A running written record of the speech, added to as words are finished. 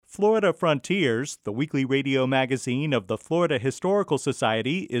Florida Frontiers, the weekly radio magazine of the Florida Historical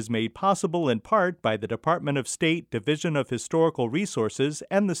Society, is made possible in part by the Department of State Division of Historical Resources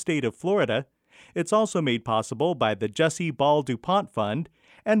and the state of Florida. It's also made possible by the Jesse Ball DuPont Fund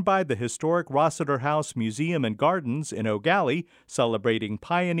and by the historic Rossiter House Museum and Gardens in Eau Gallie, celebrating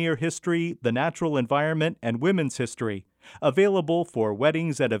pioneer history, the natural environment, and women's history. Available for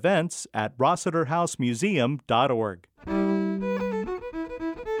weddings and events at rossiterhousemuseum.org.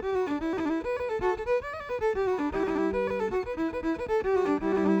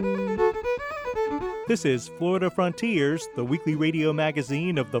 This is Florida Frontiers, the weekly radio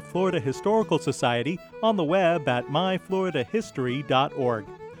magazine of the Florida Historical Society, on the web at myfloridahistory.org.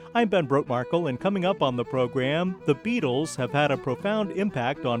 I'm Ben Brotmarkle, and coming up on the program, the Beatles have had a profound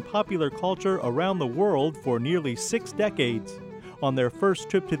impact on popular culture around the world for nearly 6 decades. On their first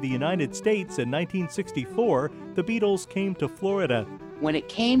trip to the United States in 1964, the Beatles came to Florida. When it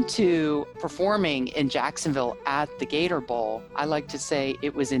came to performing in Jacksonville at the Gator Bowl, I like to say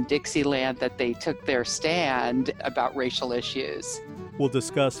it was in Dixieland that they took their stand about racial issues. We'll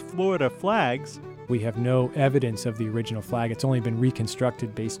discuss Florida flags. We have no evidence of the original flag. It's only been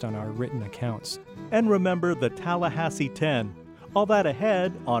reconstructed based on our written accounts. And remember the Tallahassee 10. All that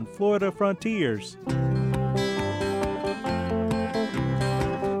ahead on Florida Frontiers.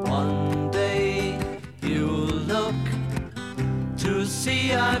 One day you'll look to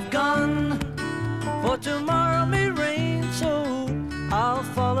see I've gone, for tomorrow may rain, so I'll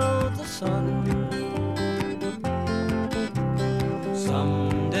follow the sun.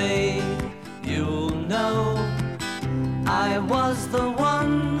 Someday you'll know I was the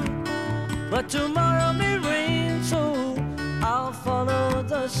one, but tomorrow may rain, so I'll follow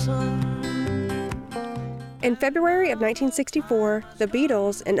the sun. In February of 1964, the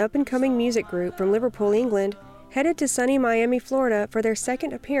Beatles, an up-and-coming music group from Liverpool, England, headed to sunny Miami, Florida for their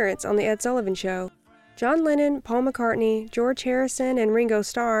second appearance on The Ed Sullivan Show. John Lennon, Paul McCartney, George Harrison, and Ringo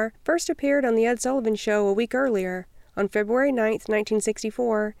Starr first appeared on The Ed Sullivan Show a week earlier, on February 9,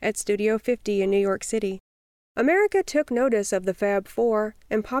 1964, at Studio 50 in New York City. America took notice of the Fab Four,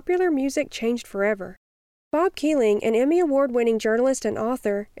 and popular music changed forever. Bob Keeling, an Emmy Award-winning journalist and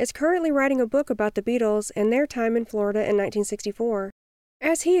author, is currently writing a book about the Beatles and their time in Florida in 1964.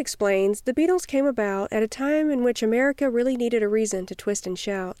 As he explains, the Beatles came about at a time in which America really needed a reason to twist and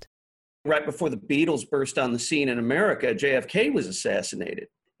shout. Right before the Beatles burst on the scene in America, JFK was assassinated.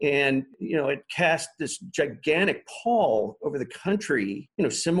 And, it cast this gigantic pall over the country,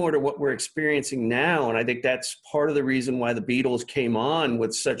 similar to what we're experiencing now. And I think that's part of the reason why the Beatles came on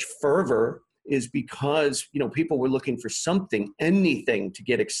with such fervor, is because, people were looking for something, anything to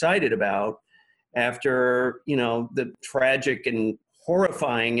get excited about after, the tragic and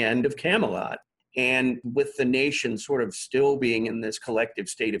horrifying end of Camelot. And with the nation sort of still being in this collective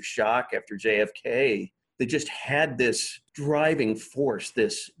state of shock after JFK, they just had this driving force,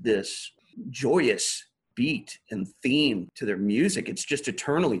 this joyous beat and theme to their music. It's just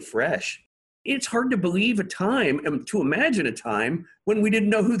eternally fresh. It's hard to believe to imagine a time when we didn't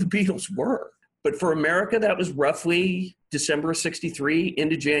know who the Beatles were. But for America, that was roughly December of 63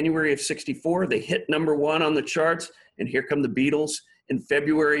 into January of 64. They hit number 1 on the charts, and here come the Beatles in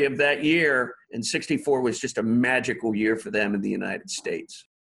February of that year. And 64 was just a magical year for them in the United States.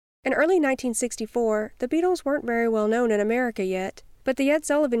 In early 1964, the Beatles weren't very well known in America yet, but the Ed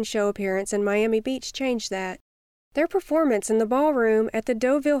Sullivan Show appearance in Miami Beach changed that. Their performance in the ballroom at the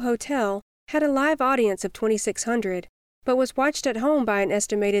Deauville Hotel had a live audience of 2,600, but was watched at home by an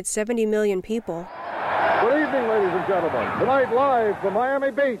estimated 70 million people. Good evening, ladies and gentlemen. Tonight live from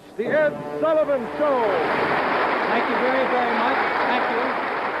Miami Beach, the Ed Sullivan Show. Thank you very, very much. Thank you.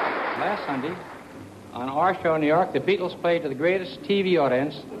 Last Sunday, on our show in New York, the Beatles played to the greatest TV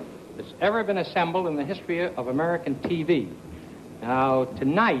audience that's ever been assembled in the history of American TV. Now,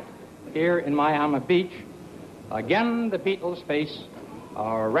 tonight, here in Miami Beach, again, the Beatles face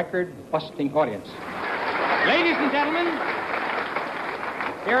a record-busting audience. Ladies and gentlemen,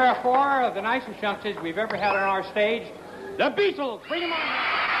 here are 4 of the nicest youngsters we've ever had on our stage, the Beatles. Bring them on.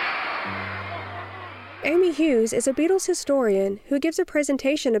 Amy Hughes is a Beatles historian who gives a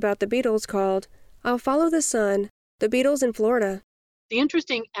presentation about the Beatles called I'll Follow the Sun, The Beatles in Florida. The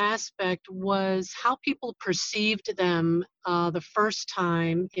interesting aspect was how people perceived them the first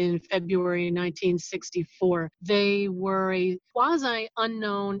time in February 1964. They were a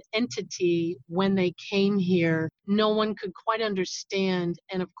quasi-unknown entity when they came here. No one could quite understand,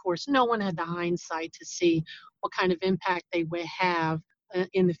 and of course, no one had the hindsight to see what kind of impact they would have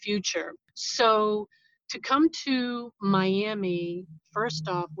in the future. So to come to Miami, first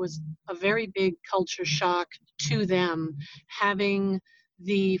off, was a very big culture shock to them, having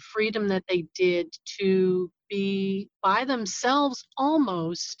the freedom that they did to be by themselves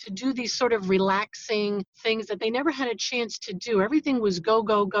almost, to do these sort of relaxing things that they never had a chance to do. Everything was go,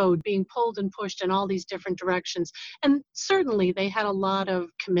 go, go, being pulled and pushed in all these different directions. And certainly they had a lot of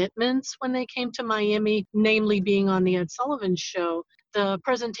commitments when they came to Miami, namely being on the Ed Sullivan Show. The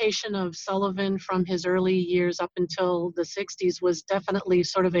presentation of Sullivan from his early years up until the 60s was definitely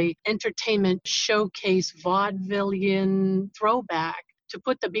sort of a entertainment showcase vaudevillian throwback. To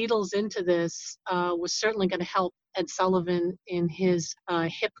put the Beatles into this was certainly going to help Ed Sullivan in his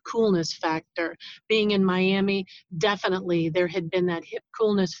hip coolness factor. Being in Miami, definitely there had been that hip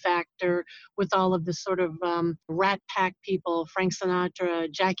coolness factor with all of the sort of Rat Pack people, Frank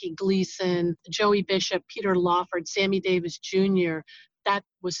Sinatra, Jackie Gleason, Joey Bishop, Peter Lawford, Sammy Davis Jr. That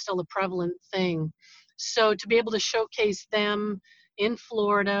was still a prevalent thing. So to be able to showcase them in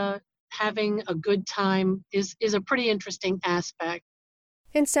Florida, having a good time is a pretty interesting aspect.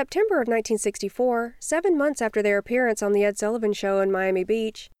 In September of 1964, 7 months after their appearance on The Ed Sullivan Show in Miami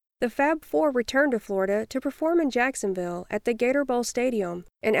Beach, the Fab Four returned to Florida to perform in Jacksonville at the Gator Bowl Stadium,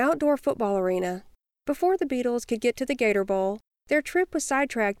 an outdoor football arena. Before the Beatles could get to the Gator Bowl, their trip was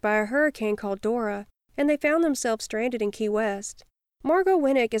sidetracked by a hurricane called Dora, and they found themselves stranded in Key West. Margot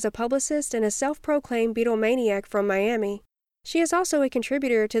Winnick is a publicist and a self-proclaimed Beatlemaniac from Miami. She is also a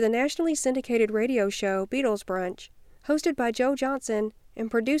contributor to the nationally syndicated radio show Beatles Brunch, hosted by Joe Johnson and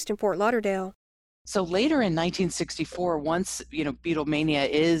produced in Fort Lauderdale. So later in 1964, once, Beatlemania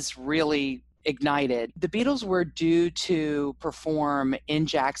is really ignited, the Beatles were due to perform in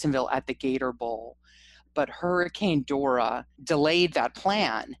Jacksonville at the Gator Bowl, but Hurricane Dora delayed that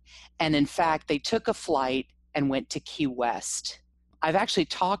plan. And in fact, they took a flight and went to Key West. I've actually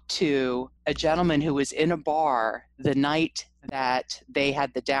talked to a gentleman who was in a bar the night that they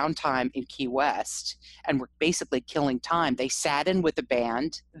had the downtime in Key West and were basically killing time. They sat in with the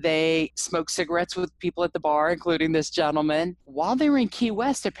band. They smoked cigarettes with people at the bar, including this gentleman. While they were in Key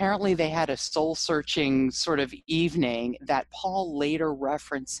West, apparently they had a soul-searching sort of evening that Paul later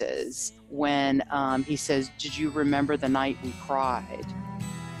references when he says, "Did you remember the night we cried?"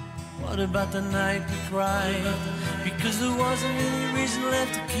 What about the night we cried? Because there wasn't any reason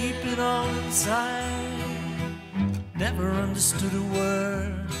left to keep it all inside. Never understood a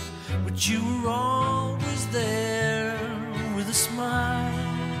word, but you were always there with a smile.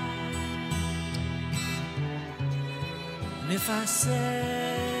 And if I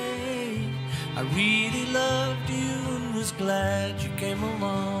say I really loved you and was glad you came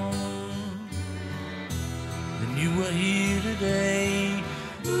along, then you were here today.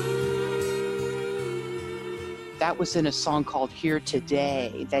 That was in a song called Here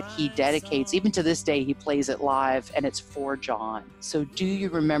Today that he dedicates. Even to this day, he plays it live, and it's for John. So Do You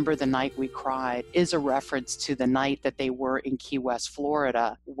Remember the Night We Cried is a reference to the night that they were in Key West,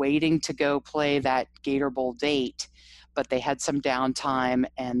 Florida, waiting to go play that Gator Bowl date, but they had some downtime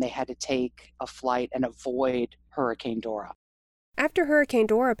and they had to take a flight and avoid Hurricane Dora. After Hurricane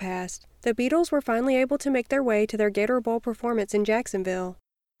Dora passed, the Beatles were finally able to make their way to their Gator Bowl performance in Jacksonville.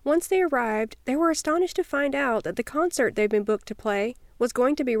 Once they arrived, they were astonished to find out that the concert they'd been booked to play was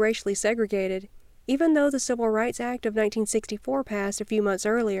going to be racially segregated, even though the Civil Rights Act of 1964 passed a few months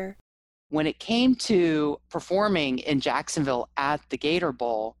earlier. When it came to performing in Jacksonville at the Gator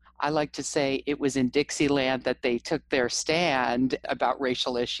Bowl, I like to say it was in Dixieland that they took their stand about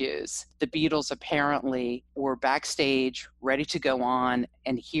racial issues. The Beatles apparently were backstage, ready to go on,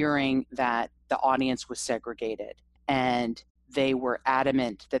 and hearing that the audience was segregated. And they were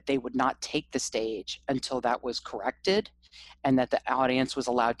adamant that they would not take the stage until that was corrected and that the audience was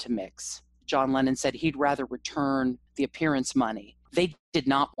allowed to mix. John Lennon said he'd rather return the appearance money. They did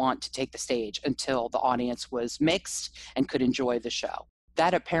not want to take the stage until the audience was mixed and could enjoy the show.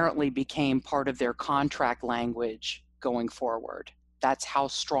 That apparently became part of their contract language going forward. That's how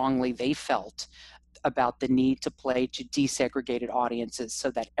strongly they felt about the need to play to desegregated audiences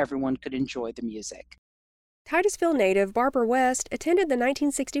so that everyone could enjoy the music. Titusville native Barbara West attended the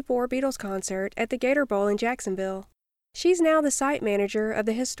 1964 Beatles concert at the Gator Bowl in Jacksonville. She's now the site manager of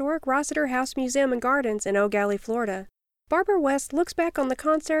the historic Rossiter House Museum and Gardens in Eau Gallie, Florida. Barbara West looks back on the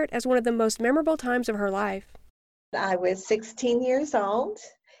concert as one of the most memorable times of her life. I was 16 years old,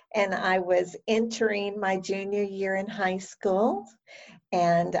 and I was entering my junior year in high school.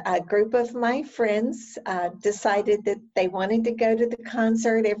 And a group of my friends decided that they wanted to go to the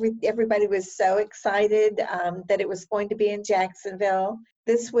concert. Everybody was so excited that it was going to be in Jacksonville.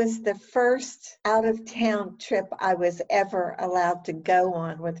 This was the first out-of-town trip I was ever allowed to go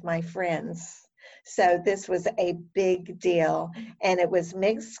on with my friends. So this was a big deal. And it was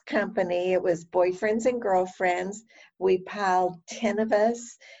mixed company. It was boyfriends and girlfriends. We piled 10 of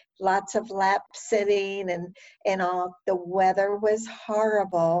us, lots of lap sitting and all. The weather was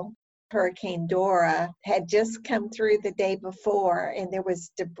horrible. Hurricane Dora had just come through the day before, and there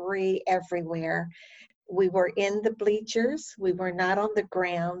was debris everywhere. We were in the bleachers. We were not on the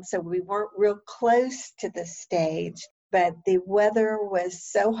ground, so we weren't real close to the stage. But the weather was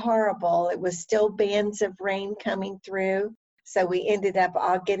so horrible. It was still bands of rain coming through. So we ended up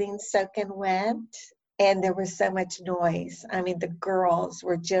all getting soaking wet. And there was so much noise. I mean, the girls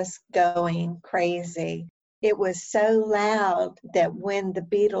were just going crazy. It was so loud that when the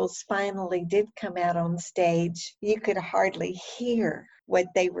Beatles finally did come out on stage, you could hardly hear what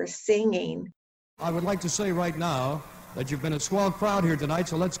they were singing. I would like to say right now that you've been a swell crowd here tonight,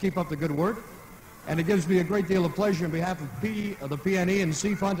 so let's keep up the good work. And it gives me a great deal of pleasure on behalf of the PNE and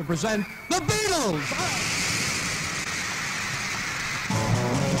C Fund to present the Beatles!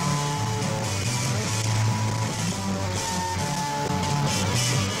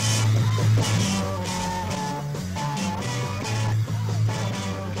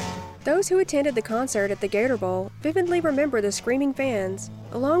 Those who attended the concert at the Gator Bowl vividly remember the screaming fans,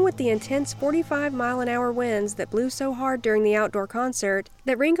 along with the intense 45-mile-an-hour winds that blew so hard during the outdoor concert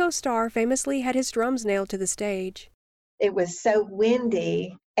that Ringo Starr famously had his drums nailed to the stage. It was so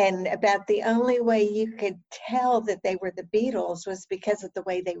windy, and about the only way you could tell that they were the Beatles was because of the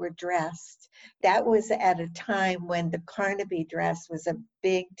way they were dressed. That was at a time when the Carnaby dress was a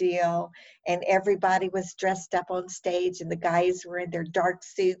big deal, and everybody was dressed up on stage, and the guys were in their dark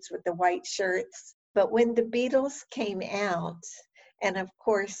suits with the white shirts. But when the Beatles came out, and of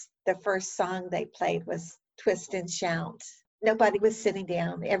course the first song they played was Twist and Shout, nobody was sitting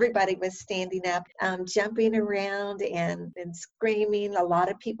down. Everybody was standing up, jumping around and screaming. A lot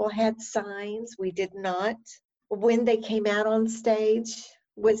of people had signs. We did not. When they came out on stage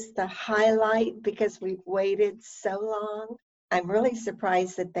was the highlight because we've waited so long. I'm really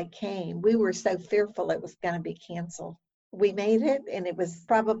surprised that they came. We were so fearful it was going to be canceled. We made it, and it was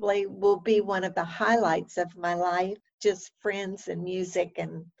probably will be one of the highlights of my life, just friends and music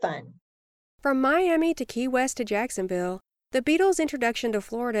and fun. From Miami to Key West to Jacksonville, the Beatles' introduction to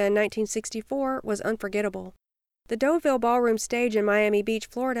Florida in 1964 was unforgettable. The Deauville Ballroom stage in Miami Beach,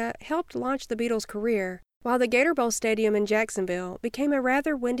 Florida, helped launch the Beatles' career, while the Gator Bowl Stadium in Jacksonville became a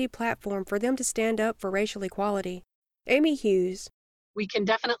rather windy platform for them to stand up for racial equality. Amy Hughes. We can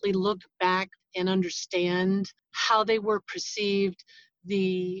definitely look back and understand how they were perceived,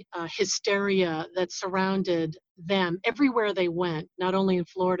 the hysteria that surrounded them everywhere they went, not only in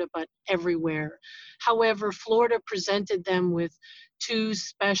Florida, but everywhere. However, Florida presented them with two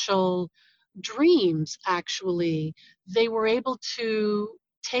special dreams, actually. They were able to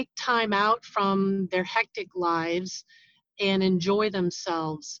take time out from their hectic lives and enjoy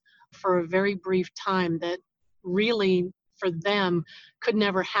themselves for a very brief time that really, for them, could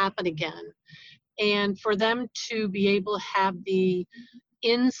never happen again. And for them to be able to have the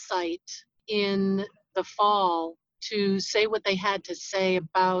insight in the fall to say what they had to say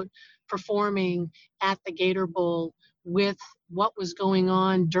about performing at the Gator Bowl with what was going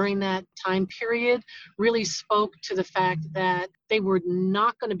on during that time period really spoke to the fact that they were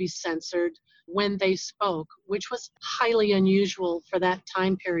not going to be censored when they spoke, which was highly unusual for that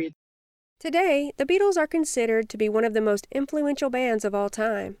time period. Today, the Beatles are considered to be one of the most influential bands of all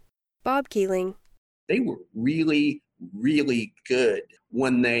time. Bob Keeling. They were really, really good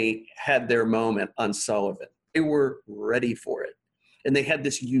when they had their moment on Sullivan. They were ready for it. And they had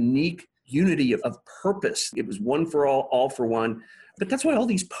this unique unity of purpose. It was one for all for one. But that's why all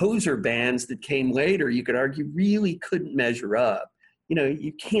these poser bands that came later, you could argue, really couldn't measure up. You know,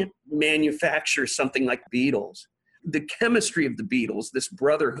 you can't manufacture something like Beatles. The chemistry of the Beatles, this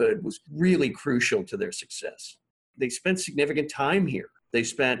brotherhood, was really crucial to their success. They spent significant time here. They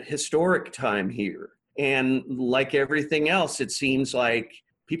spent historic time here. And like everything else, it seems like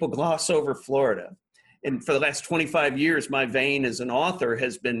people gloss over Florida. And for the last 25 years, my vein as an author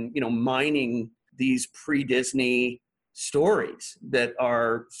has been, mining these pre-Disney stories that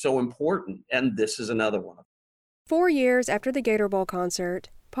are so important. And this is another one. 4 years after the Gator Bowl concert,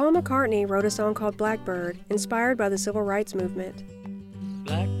 Paul McCartney wrote a song called Blackbird, inspired by the Civil Rights Movement.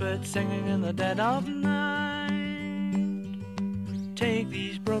 Blackbird singing in the dead of night. Take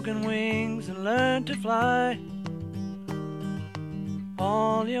these broken wings and learn to fly.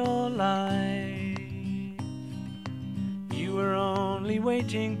 All your life you were only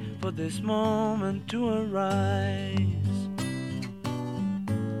waiting for this moment to arise.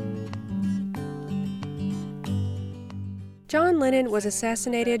 John Lennon was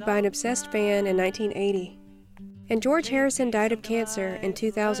assassinated by an obsessed fan in 1980, and George Harrison died of cancer in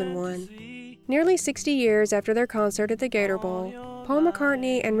 2001. Nearly 60 years after their concert at the Gator Bowl, Paul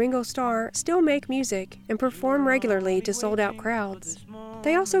McCartney and Ringo Starr still make music and perform regularly to sold-out crowds.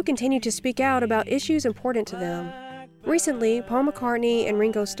 They also continue to speak out about issues important to them. Recently, Paul McCartney and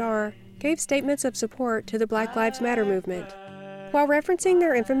Ringo Starr gave statements of support to the Black Lives Matter movement. While referencing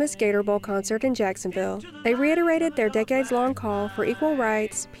their infamous Gator Bowl concert in Jacksonville, they reiterated their decades-long call for equal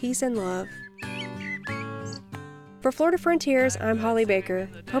rights, peace, and love. For Florida Frontiers, I'm Holly Baker,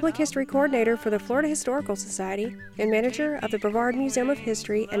 Public History Coordinator for the Florida Historical Society and manager of the Brevard Museum of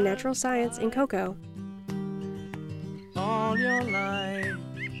History and Natural Science in Cocoa. All your life,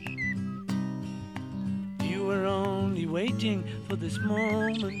 you were only waiting for this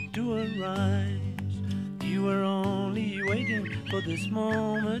moment to arise. You were only waiting for this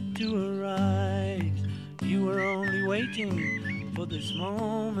moment to arise. You were only waiting for this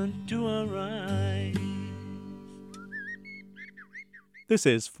moment to arise. This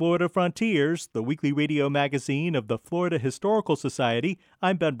is Florida Frontiers, the weekly radio magazine of the Florida Historical Society.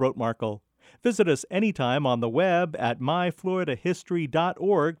 I'm Ben Brotmarkle. Visit us anytime on the web at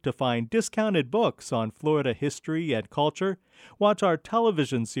myfloridahistory.org to find discounted books on Florida history and culture. Watch our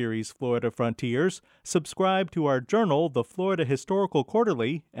television series, Florida Frontiers, subscribe to our journal, the Florida Historical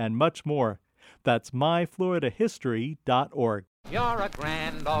Quarterly, and much more. That's myfloridahistory.org. You're a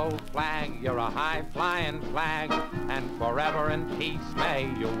grand old flag, you're a high-flying flag, and forever in peace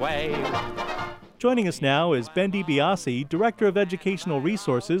may you wave. Joining us now is Ben DiBiase, Director of Educational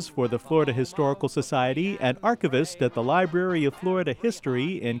Resources for the Florida Historical Society and archivist at the Library of Florida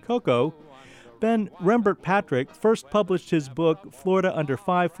History in Cocoa. Ben, Rembert Patrick first published his book, Florida Under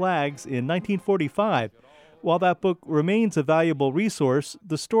Five Flags, in 1945. While that book remains a valuable resource,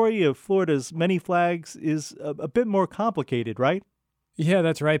 the story of Florida's many flags is a bit more complicated, right? Yeah,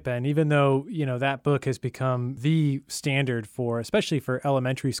 that's right, Ben. Even though, that book has become the standard especially for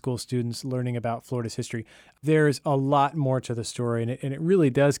elementary school students learning about Florida's history, there's a lot more to the story, and it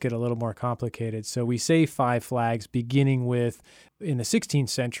really does get a little more complicated. So we say five flags, beginning with, in the 16th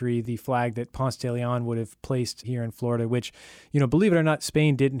century, the flag that Ponce de Leon would have placed here in Florida, which, believe it or not,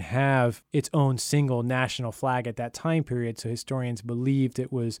 Spain didn't have its own single national flag at that time period. So historians believed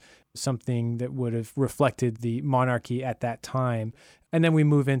it was something that would have reflected the monarchy at that time. And then we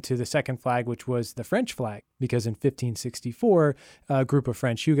move into the second flag, which was the French flag, because in 1564, a group of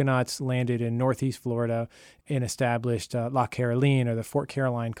French Huguenots landed in northeast Florida and established La Caroline, or the Fort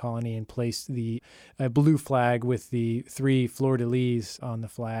Caroline colony, and placed the blue flag with the three fleur-de-lis on the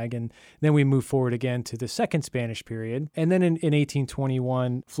flag. And then we move forward again to the second Spanish period. And then in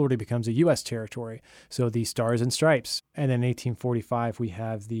 1821, Florida becomes a U.S. territory, so the Stars and Stripes. And then in 1845, we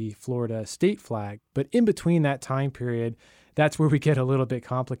have the Florida state flag. But in between that time period, that's where we get a little bit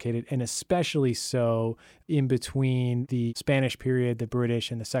complicated, and especially so in between the Spanish period, the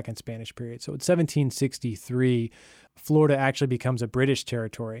British, and the second Spanish period. So in 1763, Florida actually becomes a British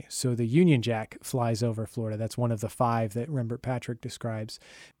territory. So the Union Jack flies over Florida. That's one of the five that Rembert Patrick describes.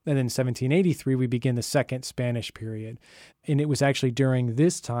 And then in 1783, we begin the second Spanish period. And it was actually during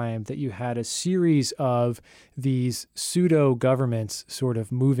this time that you had a series of these pseudo-governments sort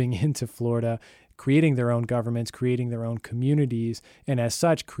of moving into Florida, creating their own governments, creating their own communities, and as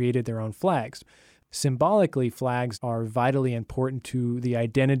such, created their own flags. Symbolically, flags are vitally important to the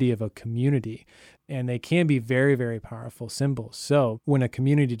identity of a community, and they can be very, very powerful symbols. So when a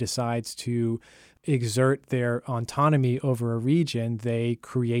community decides to exert their autonomy over a region, they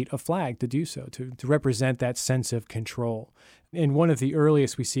create a flag to do so, to represent that sense of control. And one of the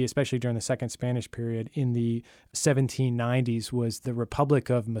earliest we see, especially during the second Spanish period in the 1790s, was the Republic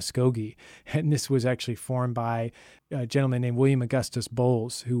of Muskogee. And this was actually formed by a gentleman named William Augustus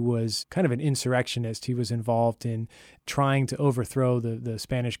Bowles, who was kind of an insurrectionist. He was involved in trying to overthrow the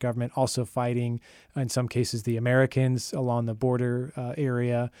Spanish government, also fighting, in some cases, the Americans along the border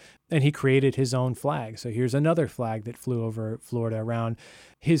area. And he created his own flag. So here's another flag that flew over Florida around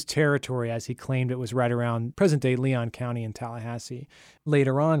his territory, as he claimed it was right around present-day Leon County in Tallahassee.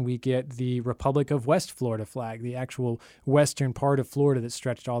 Later on, we get the Republic of West Florida flag, the actual western part of Florida that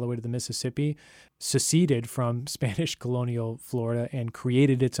stretched all the way to the Mississippi, seceded from Spanish colonial Florida and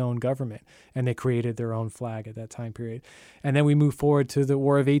created its own government. And they created their own flag at that time period. And then we move forward to the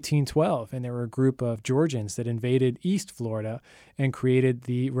War of 1812, and there were a group of Georgians that invaded East Florida and created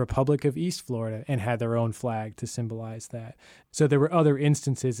the Republic of East Florida and had their own flag to symbolize that. So there were other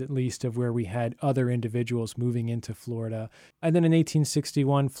instances, at least, of where we had other individuals moving into Florida. And then in 1860,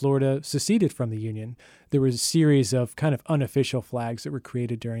 1861, Florida seceded from the Union. There was a series of kind of unofficial flags that were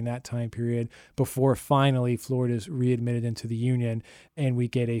created during that time period before finally Florida's readmitted into the Union, and we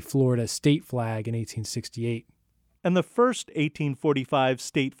get a Florida state flag in 1868. And the first 1845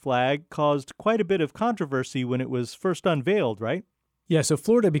 state flag caused quite a bit of controversy when it was first unveiled, right? Yeah, so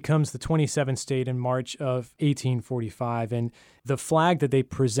Florida becomes the 27th state in March of 1845, and the flag that they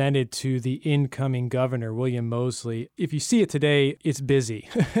presented to the incoming governor, William Moseley, if you see it today, it's busy,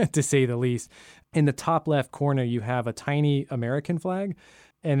 to say the least. In the top left corner, you have a tiny American flag,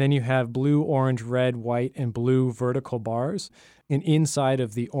 and then you have blue, orange, red, white, and blue vertical bars. And inside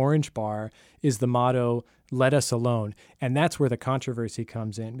of the orange bar is the motto, "Let us alone." And that's where the controversy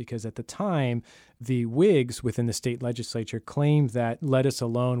comes in, because at the time, the Whigs within the state legislature claimed that "Let us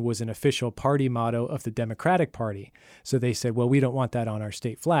alone" was an official party motto of the Democratic Party. So they said, well, we don't want that on our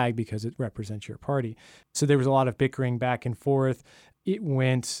state flag because it represents your party. So there was a lot of bickering back and forth. It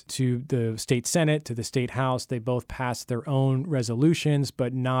went to the state Senate, to the state House. They both passed their own resolutions,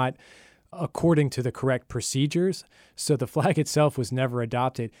 but not according to the correct procedures. So the flag itself was never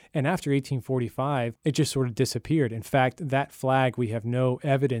adopted. And after 1845, it just sort of disappeared. In fact, that flag, we have no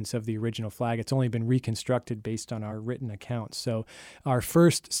evidence of the original flag. It's only been reconstructed based on our written accounts. So our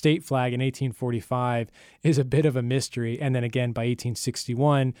first state flag in 1845 is a bit of a mystery. And then again, by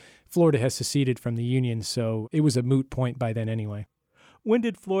 1861, Florida has seceded from the Union. So it was a moot point by then anyway. When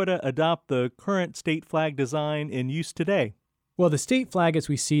did Florida adopt the current state flag design in use today? Well, the state flag as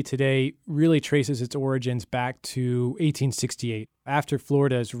we see today really traces its origins back to 1868. After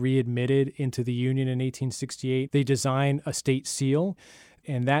Florida is readmitted into the Union in 1868, they design a state seal,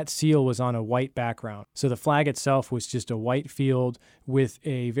 and that seal was on a white background. So the flag itself was just a white field with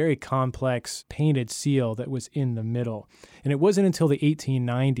a very complex painted seal that was in the middle. And it wasn't until the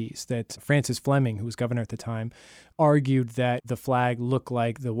 1890s that Francis Fleming, who was governor at the time, argued that the flag looked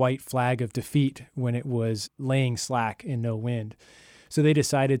like the white flag of defeat when it was laying slack in no wind. So they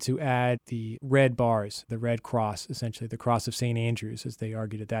decided to add the red bars, the red cross, essentially the cross of St. Andrews, as they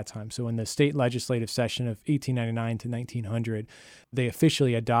argued at that time. So in the state legislative session of 1899 to 1900, they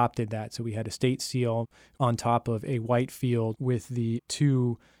officially adopted that. So we had a state seal on top of a white field with the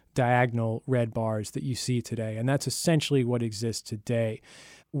two diagonal red bars that you see today. And that's essentially what exists today.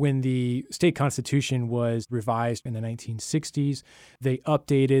 When the state constitution was revised in the 1960s, they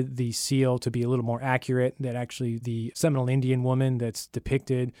updated the seal to be a little more accurate, that actually the Seminole Indian woman that's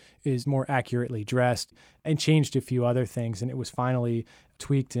depicted is more accurately dressed, and changed a few other things. And it was finally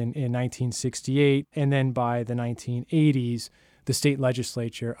tweaked in 1968. And then by the 1980s, the state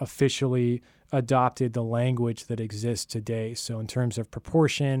legislature officially adopted the language that exists today. So in terms of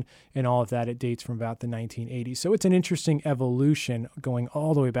proportion and all of that, it dates from about the 1980s. So it's an interesting evolution going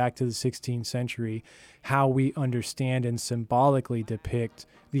all the way back to the 16th century, how we understand and symbolically depict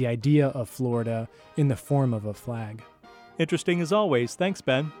the idea of Florida in the form of a flag. Interesting as always. Thanks,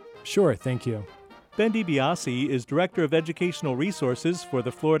 Ben. Sure, thank you. Ben DiBiase is Director of Educational Resources for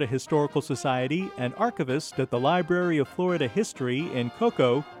the Florida Historical Society and archivist at the Library of Florida History in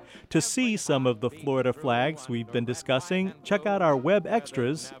Cocoa. To see some of the Florida flags we've been discussing, check out our web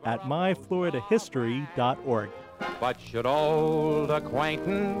extras at myfloridahistory.org. But should old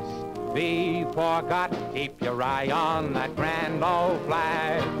acquaintance be forgot, keep your eye on that grand old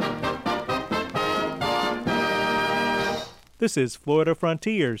flag. This is Florida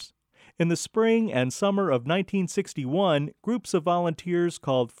Frontiers. In the spring and summer of 1961, groups of volunteers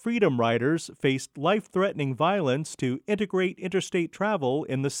called Freedom Riders faced life-threatening violence to integrate interstate travel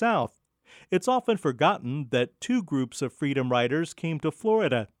in the South. It's often forgotten that two groups of Freedom Riders came to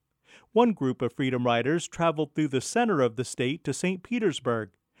Florida. One group of Freedom Riders traveled through the center of the state to St.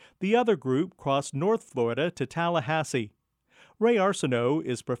 Petersburg. The other group crossed North Florida to Tallahassee. Ray Arsenault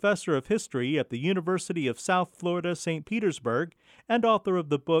is professor of history at the University of South Florida, St. Petersburg, and author of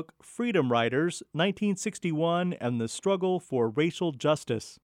the book Freedom Riders, 1961 and the Struggle for Racial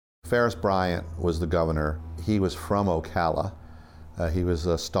Justice. Ferris Bryant was the governor. He was from Ocala. He was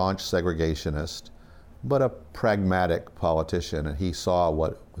a staunch segregationist, but a pragmatic politician, and he saw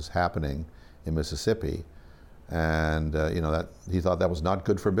what was happening in Mississippi. And that he thought that was not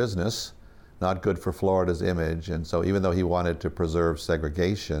good for business, not good for Florida's image, and so even though he wanted to preserve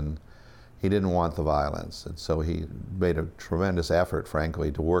segregation, he didn't want the violence. And so he made a tremendous effort,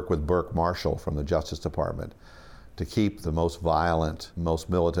 frankly, to work with Burke Marshall from the Justice Department to keep the most violent, most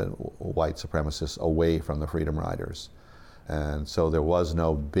militant white supremacists away from the Freedom Riders. And so there was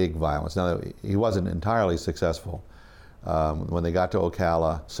no big violence. Now, he wasn't entirely successful. When they got to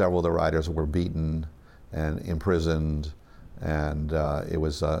Ocala, several of the riders were beaten and imprisoned, and it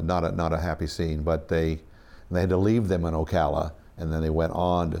was not a happy scene. But they had to leave them in Ocala And then they went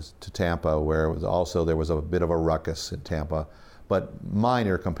on to Tampa, where it was there was a bit of a ruckus in Tampa, but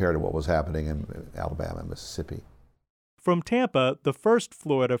minor compared to what was happening in Alabama and Mississippi. From Tampa, the first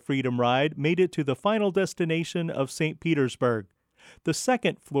Florida Freedom Ride made it to the final destination of St. Petersburg. The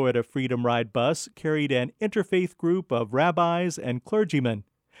second Florida Freedom Ride bus carried an interfaith group of rabbis and clergymen.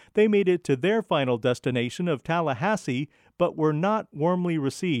 They made it to their final destination of Tallahassee, but were not warmly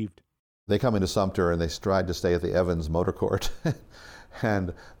received. They come into Sumter and they tried to stay at the Evans Motor Court.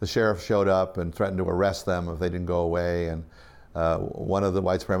 And the sheriff showed up and threatened to arrest them if they didn't go away. And one of the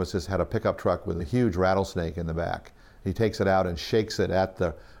white supremacists had a pickup truck with a huge rattlesnake in the back. He takes it out and shakes it at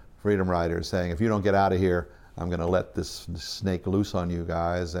the Freedom Riders, saying, if you don't get out of here, I'm going to let this snake loose on you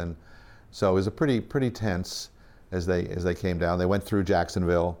guys. And so it was a pretty tense as they came down. They went through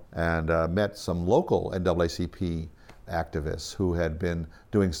Jacksonville and met some local NAACP activists who had been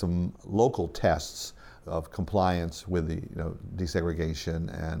doing some local tests of compliance with the desegregation.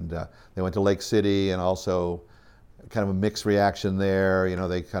 And they went to Lake City, and also kind of a mixed reaction there.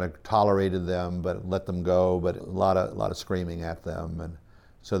 They kind of tolerated them but let them go, but a lot of screaming at them. And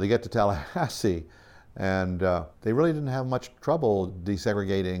so they get to Tallahassee, and they really didn't have much trouble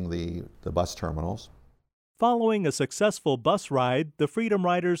desegregating the bus terminals. Following a successful bus ride, the Freedom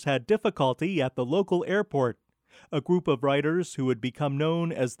Riders had difficulty at the local airport. A group of riders who had become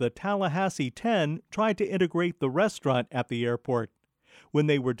known as the Tallahassee 10 tried to integrate the restaurant at the airport. When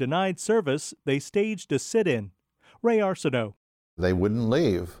they were denied service, they staged a sit-in. Ray Arsenault. They wouldn't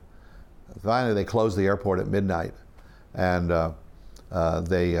leave. Finally, they closed the airport at midnight, and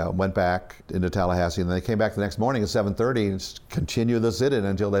they went back into Tallahassee, and they came back the next morning at 7:30 and continued the sit-in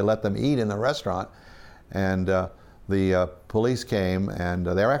until they let them eat in the restaurant. And the police came, and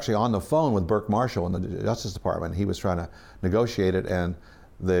they were actually on the phone with Burke Marshall in the Justice Department. He was trying to negotiate it, and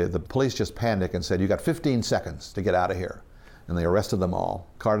the police just panicked and said, you got 15 seconds to get out of here. And they arrested them all,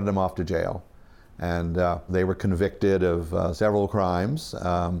 carted them off to jail. And they were convicted of several crimes,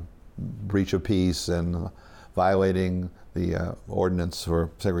 breach of peace and violating the ordinance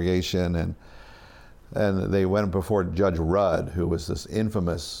for segregation. And they went before Judge Rudd, who was this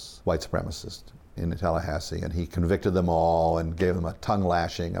infamous white supremacist in Tallahassee, and he convicted them all and gave them a tongue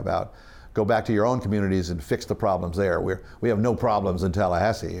lashing about, go back to your own communities and fix the problems there. We have no problems in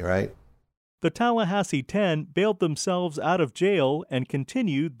Tallahassee, right? The Tallahassee 10 bailed themselves out of jail and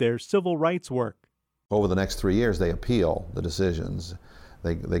continued their civil rights work. Over the next 3 years, they appeal the decisions.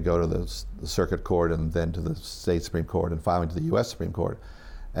 They go to the circuit court and then to the state Supreme Court and finally to the U.S. Supreme Court.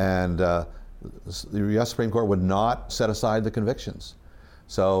 And the U.S. Supreme Court would not set aside the convictions.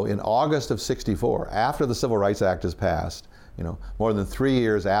 So in August of '64, after the Civil Rights Act is passed, more than 3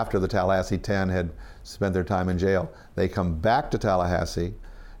 years after the Tallahassee 10 had spent their time in jail, they come back to Tallahassee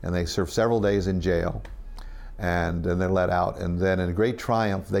and they serve several days in jail. And then they're let out. And then in a great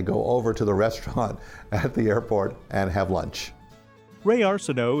triumph, they go over to the restaurant at the airport and have lunch. Ray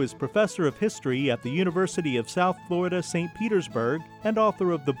Arsenault is professor of history at the University of South Florida, St. Petersburg, and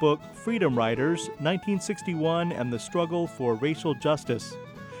author of the book Freedom Riders, 1961 and the Struggle for Racial Justice.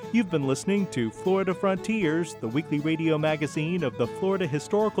 You've been listening to Florida Frontiers, the weekly radio magazine of the Florida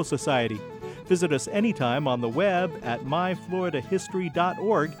Historical Society. Visit us anytime on the web at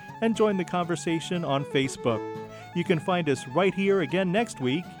myfloridahistory.org and join the conversation on Facebook. You can find us right here again next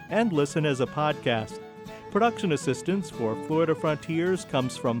week and listen as a podcast. Production assistance for Florida Frontiers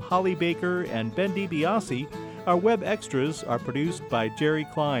comes from Holly Baker and Ben DiBiase. Our web extras are produced by Jerry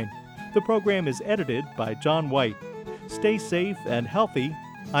Klein. The program is edited by John White. Stay safe and healthy.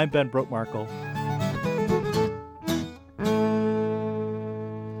 I'm Ben Brookmarkle.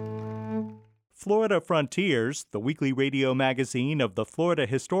 Florida Frontiers, the weekly radio magazine of the Florida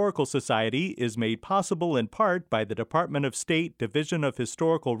Historical Society, is made possible in part by the Department of State Division of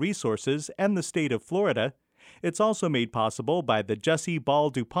Historical Resources and the state of Florida. It's also made possible by the Jesse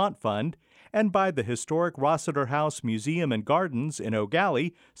Ball DuPont Fund and by the historic Rossiter House Museum and Gardens in Eau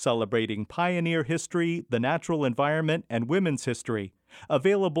Gallie, celebrating pioneer history, the natural environment, and women's history.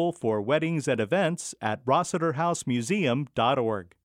 Available for weddings and events at rossiterhousemuseum.org.